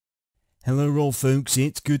Hello Royal folks,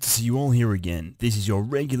 it's good to see you all here again. This is your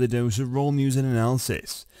regular dose of Royal News and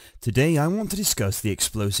Analysis. Today I want to discuss the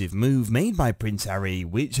explosive move made by Prince Harry,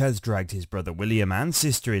 which has dragged his brother William and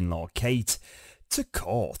sister-in-law Kate to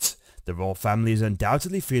court. The royal family is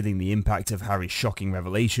undoubtedly feeling the impact of Harry's shocking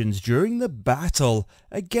revelations during the battle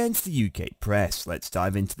against the UK press. Let's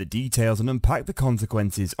dive into the details and unpack the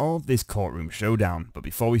consequences of this courtroom showdown. But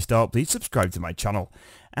before we start, please subscribe to my channel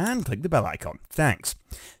and click the bell icon. Thanks.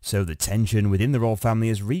 So the tension within the royal family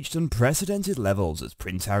has reached unprecedented levels as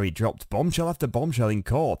Prince Harry dropped bombshell after bombshell in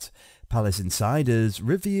court. Palace insiders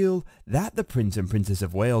reveal that the Prince and Princess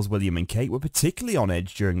of Wales, William and Kate, were particularly on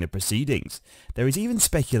edge during the proceedings. There is even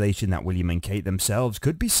speculation that William and Kate themselves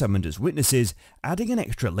could be summoned as witnesses, adding an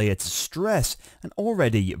extra layer to stress an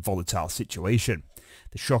already volatile situation.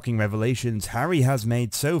 The shocking revelations Harry has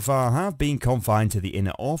made so far have been confined to the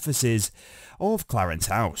inner offices of Clarence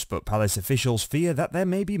House, but palace officials fear that there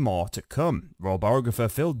may be more to come. Royal biographer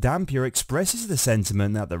Phil Dampier expresses the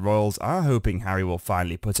sentiment that the royals are hoping Harry will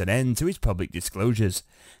finally put an end to his public disclosures.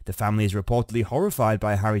 The family is reportedly horrified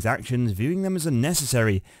by Harry's actions, viewing them as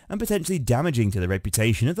unnecessary and potentially damaging to the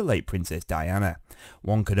reputation of the late Princess Diana.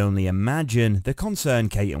 One can only imagine the concern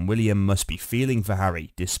Kate and William must be feeling for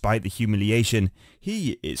Harry, despite the humiliation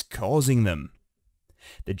he is causing them.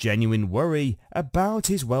 The genuine worry about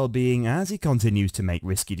his well-being as he continues to make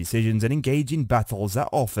risky decisions and engage in battles that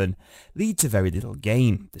often lead to very little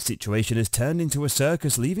gain. The situation has turned into a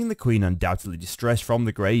circus, leaving the Queen undoubtedly distressed from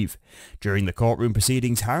the grave. During the courtroom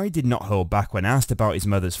proceedings, Harry did not hold back when asked about his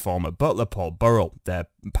mother's former butler, Paul Burrell. Their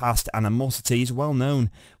past animosity is well known,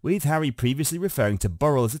 with Harry previously referring to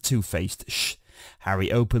Burrell as a two-faced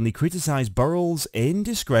Harry openly criticised Burrell's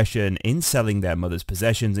indiscretion in selling their mother's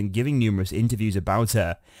possessions and giving numerous interviews about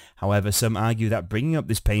her. However, some argue that bringing up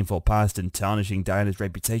this painful past and tarnishing Diana's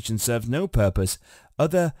reputation serves no purpose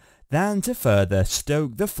other than to further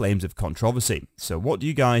stoke the flames of controversy. So what do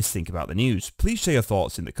you guys think about the news? Please share your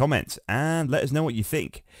thoughts in the comments and let us know what you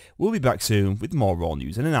think. We'll be back soon with more Royal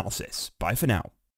News and Analysis. Bye for now.